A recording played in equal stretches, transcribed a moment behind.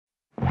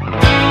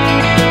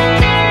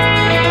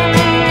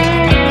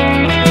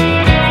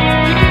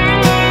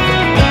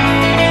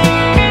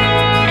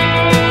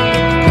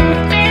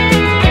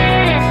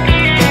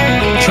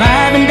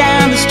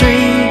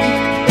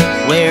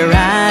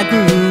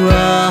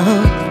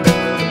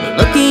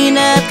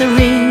the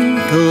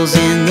wrinkles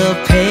in the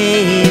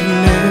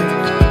pavement,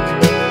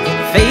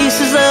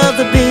 faces of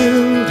the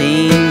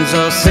buildings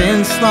are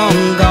since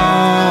long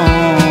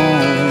gone.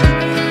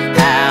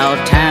 How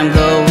time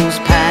goes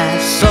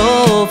past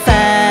so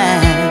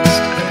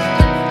fast,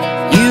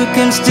 you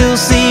can still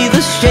see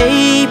the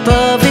shape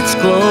of its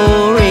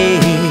glory.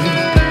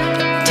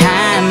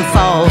 Time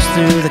falls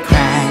through the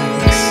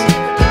cracks.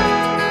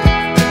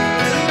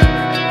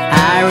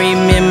 I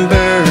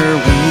remember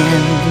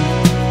when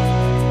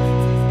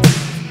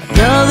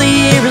another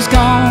year is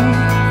gone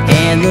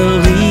and the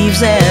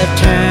leaves have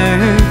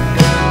turned.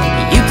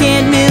 You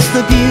can't miss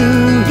the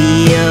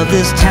beauty of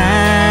this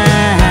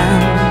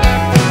time.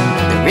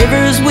 The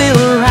rivers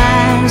will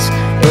rise,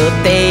 but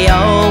they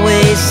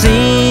always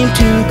seem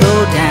to go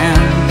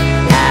down.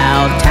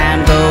 How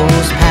time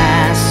goes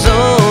past so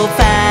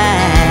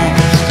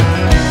fast,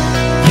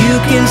 you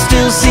can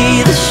still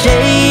see the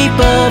shape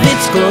of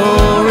its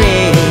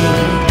glory.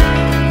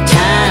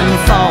 Time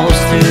falls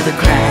through the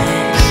cracks.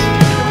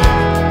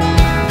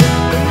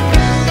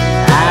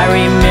 I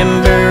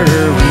remember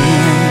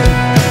when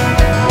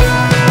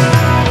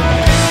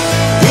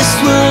this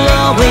will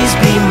always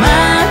be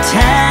my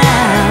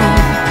town.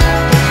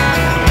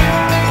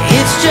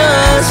 It's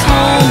just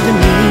home to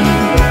me.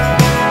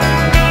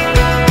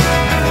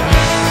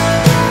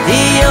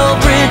 The old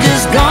bridge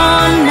is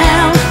gone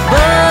now,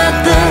 but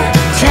the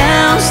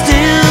town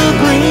still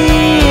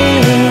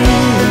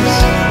gleams.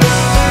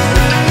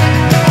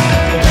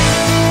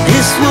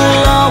 This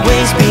will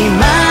always be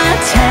my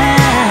town.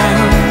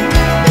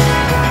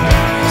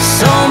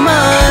 So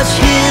much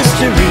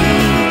history.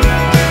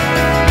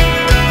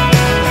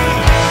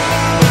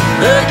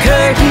 The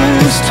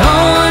curtain's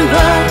torn,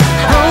 but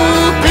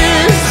hope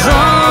is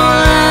all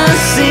I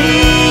see.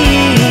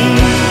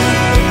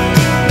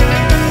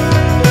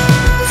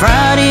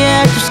 Friday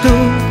after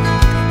school,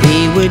 we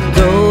would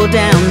go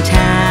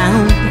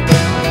downtown.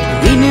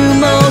 We knew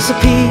most of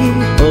the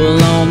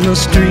people on the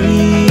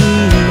street.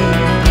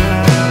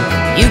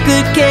 You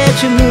could catch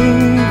a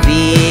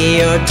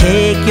movie or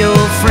take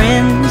your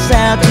friends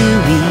out to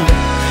eat.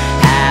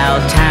 How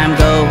time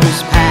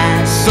goes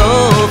past so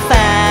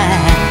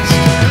fast,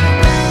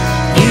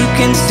 you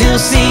can still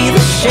see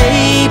the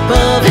shape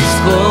of its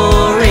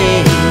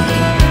glory.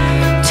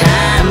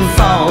 Time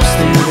falls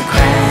through the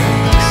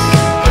cracks.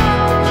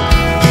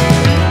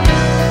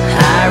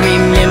 I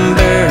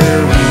remember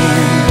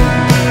when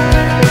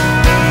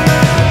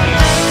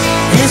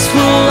this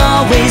will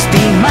always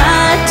be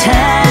my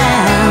town.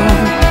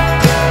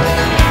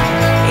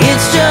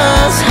 It's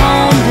just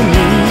home to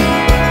me.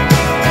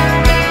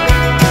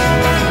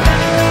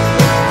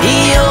 The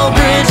old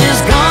bridge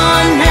is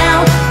gone now,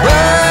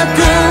 but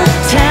the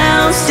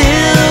town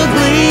still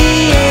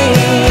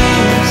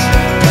gleams.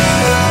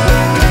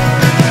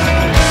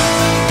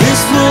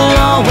 This will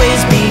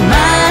always be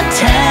my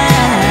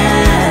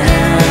town.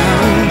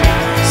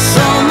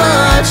 So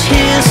much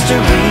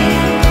history.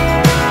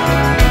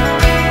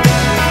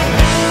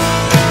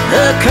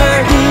 The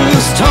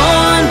curtain's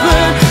torn,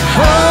 but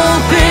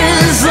hope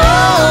is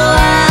all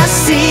I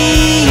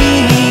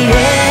see.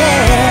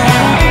 Yeah.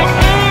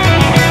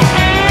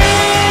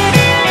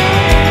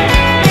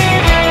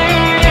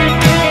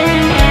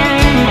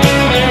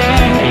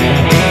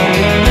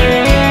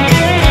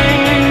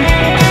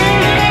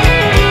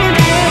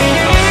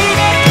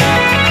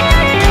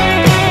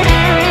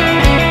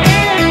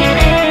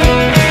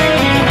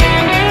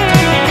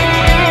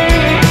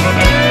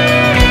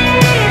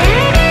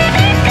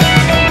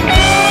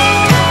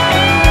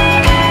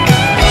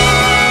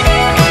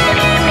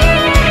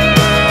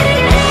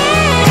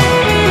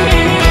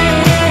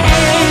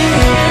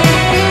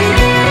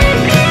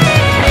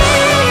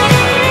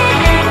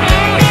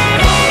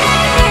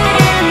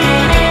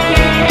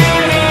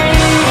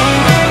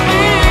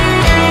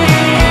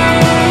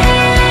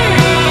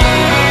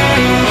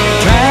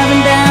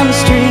 Driving down the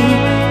street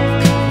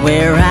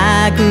where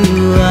I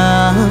grew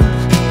up,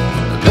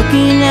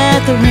 looking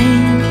at the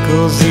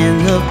wrinkles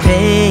in the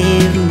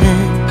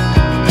pavement,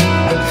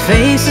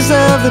 faces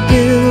of the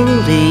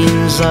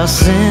buildings are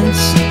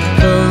since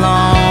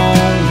long